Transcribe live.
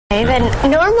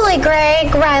Normally,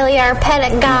 Greg Riley, our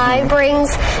pet guy,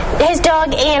 brings his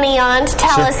dog Annie on to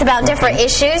tell us about different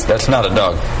issues. That's not a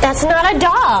dog. That's not a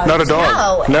dog. Not a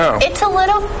dog. No. It's a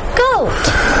little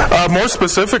goat. More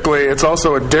specifically, it's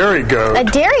also a dairy goat. A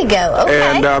dairy goat,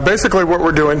 okay. And basically what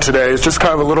we're doing today is just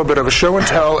kind of a little bit of a show and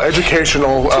tell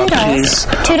educational piece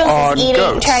Toodles on is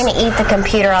goats. trying to eat the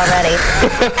computer already.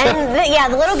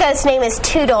 And the little goat's name is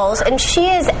Toodles, and she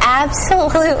is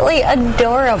absolutely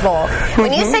adorable.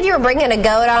 When you said you were bringing a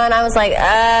goat on, I was like,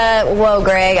 whoa,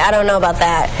 Greg, I don't know about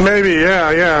that. Maybe,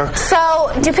 yeah.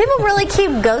 So, do people really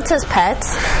keep goats as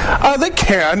pets? They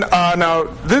can. Now,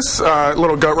 this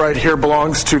little goat right here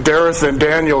belongs to Dareth and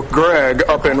Daniel Gregg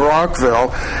up in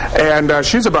Rockville, and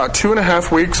she's about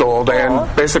 2.5 weeks old,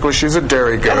 and basically she's a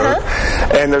dairy goat.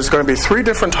 And there's going to be 3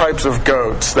 different types of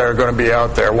goats that are going to be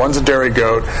out there. One's a dairy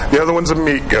goat, the other one's a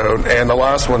meat goat, and the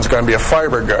last one's going to be a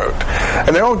fiber goat.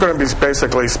 And they're all going to be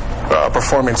basically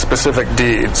performing specific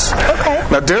deeds. Okay.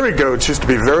 Now, dairy goats used to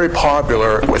be very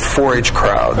popular with 4-H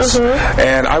crowds,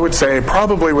 and I would say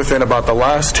probably within about the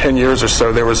last 10 years or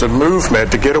so, there was a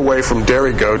movement to get away from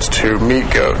dairy goats to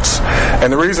meat goats.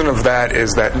 And the reason of that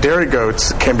is that dairy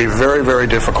goats can be very, very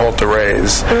difficult to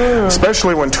raise,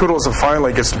 especially when Toodles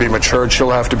finally gets to be matured.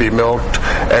 She'll have to be milked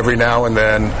every now and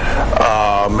then,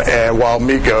 and while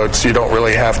meat goats, you don't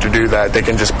really have to do that. They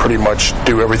can just pretty much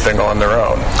do everything on their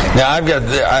own. Now,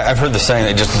 I've heard the saying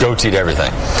that just goats eat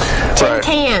everything. Tin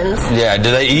cans. Yeah,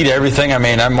 do they eat everything? I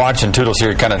mean, I'm watching Toodles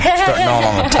here kind of starting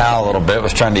on the towel a little bit,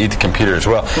 was trying to eat the computer as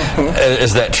well.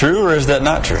 Is that true or is that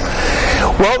not true?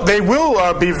 Well, they will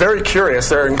be very curious.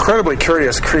 They're incredibly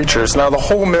curious creatures. Now, the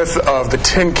whole myth of the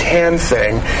tin can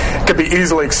thing could be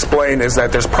easily explained is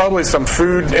that there's probably some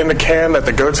food in the can that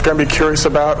the goat's going to be curious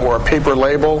about, or a paper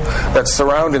label that's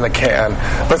surrounding the can.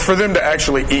 But for them to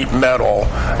actually eat metal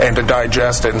and to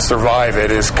digest it and survive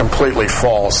it is completely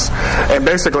false. And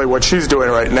basically what she's doing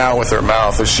right now with her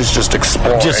mouth is she's just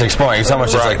exploring. Just exploring. It's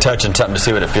almost just like touching something to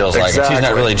see what it feels like.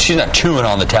 And she's not chewing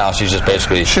on the towel. She's just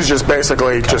basically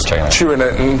chewing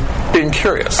it and being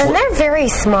curious. And they're very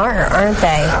smart, aren't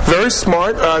they? Very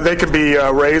smart. They could be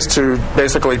raised to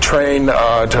basically train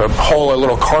to haul a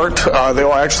little cart. They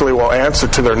will answer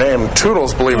to their name.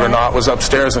 Toodles, believe it or not, was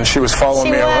upstairs and she was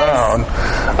following me around.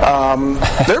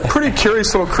 They're pretty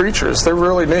curious little creatures. They're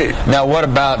really neat. Now, what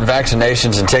about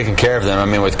vaccinations and taking care of them? I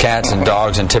mean, with cats and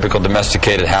dogs and typical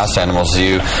domesticated house animals,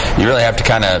 you really have to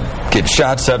kind of get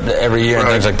shots up every year and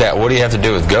things like that. What do you have to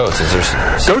do with goats?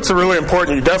 Goats are really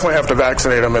important. You definitely have to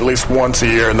vaccinate them at least once a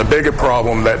year. And the bigger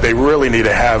problem that they really need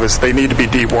to have is they need to be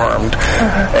dewormed.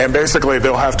 And basically,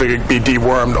 they'll have to be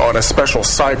dewormed on a special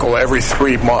cycle every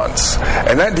 3 months.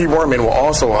 And that deworming will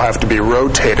also have to be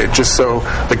rotated just so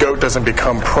the goat doesn't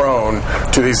become prone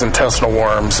to these intestinal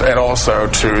worms and also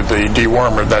to the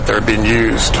dewormer that they're being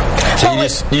used. So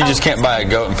you just can't buy a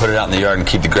goat and put it out in the yard and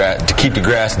keep the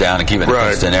grass down and keep it in a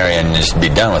fenced-in area and just be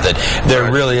done with it.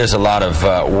 There really is a lot of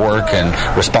work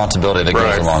and responsibility that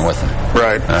goes along with them.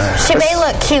 Right. She may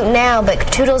look cute now, but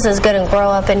Toodles is going to grow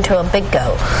up into a big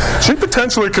goat. She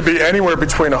potentially could be anywhere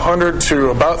between 100 to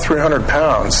about 300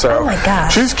 pounds. So oh my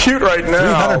gosh. She's cute right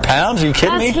now. 300 pounds? Are you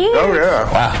kidding me? Huge. Oh,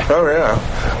 yeah. Wow. Oh,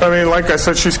 yeah. I mean, like I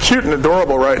said, she's cute and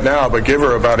adorable right now, but give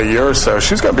her about a year or so,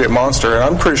 she's going to be a monster. And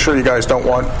I'm pretty sure you guys don't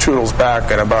want Toodles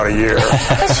back in about a year.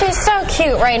 But she's so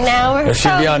cute right now. We're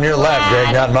she'd be on your lap,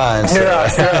 Greg, not mine. So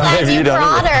maybe you don't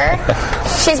brought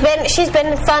her. She's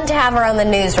been fun to have her on the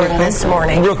newsroom this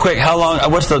morning. Real quick,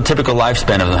 what's the typical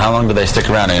lifespan of them? How long do they stick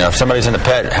around? You know, if somebody's in a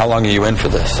pet, how long are you in for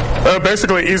this?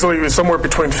 Basically, easily somewhere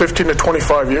between 15 to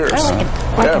 25 years.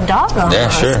 Like a dog almost. Yeah,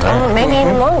 sure. Maybe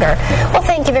even longer. Well,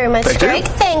 thank you very much, Greg.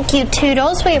 You. Thank you,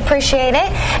 Toodles. We appreciate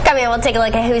it. Coming up, we'll take a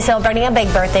look at who's celebrating a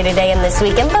big birthday today and this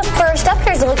weekend. But first up,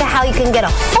 here's a look at how you can get a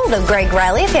hold of Greg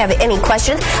Riley if you have any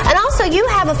questions. And also, you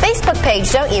have a Facebook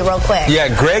page, don't you, real quick? Yeah,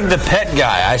 Greg the Pet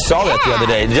Guy. I saw that the other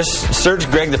day. Just search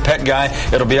Greg the Pet Guy.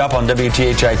 It'll be up on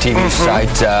WTHI-TV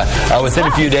site. Within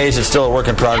a few days, it's still a work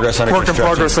in progress under construction.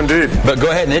 Work in progress indeed. But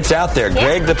go ahead, and it's out there.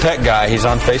 Greg the Pet Guy. He's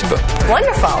on Facebook.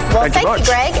 Wonderful. Well, thank you,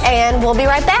 Greg, and we'll be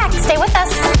right back. Stay with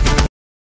us.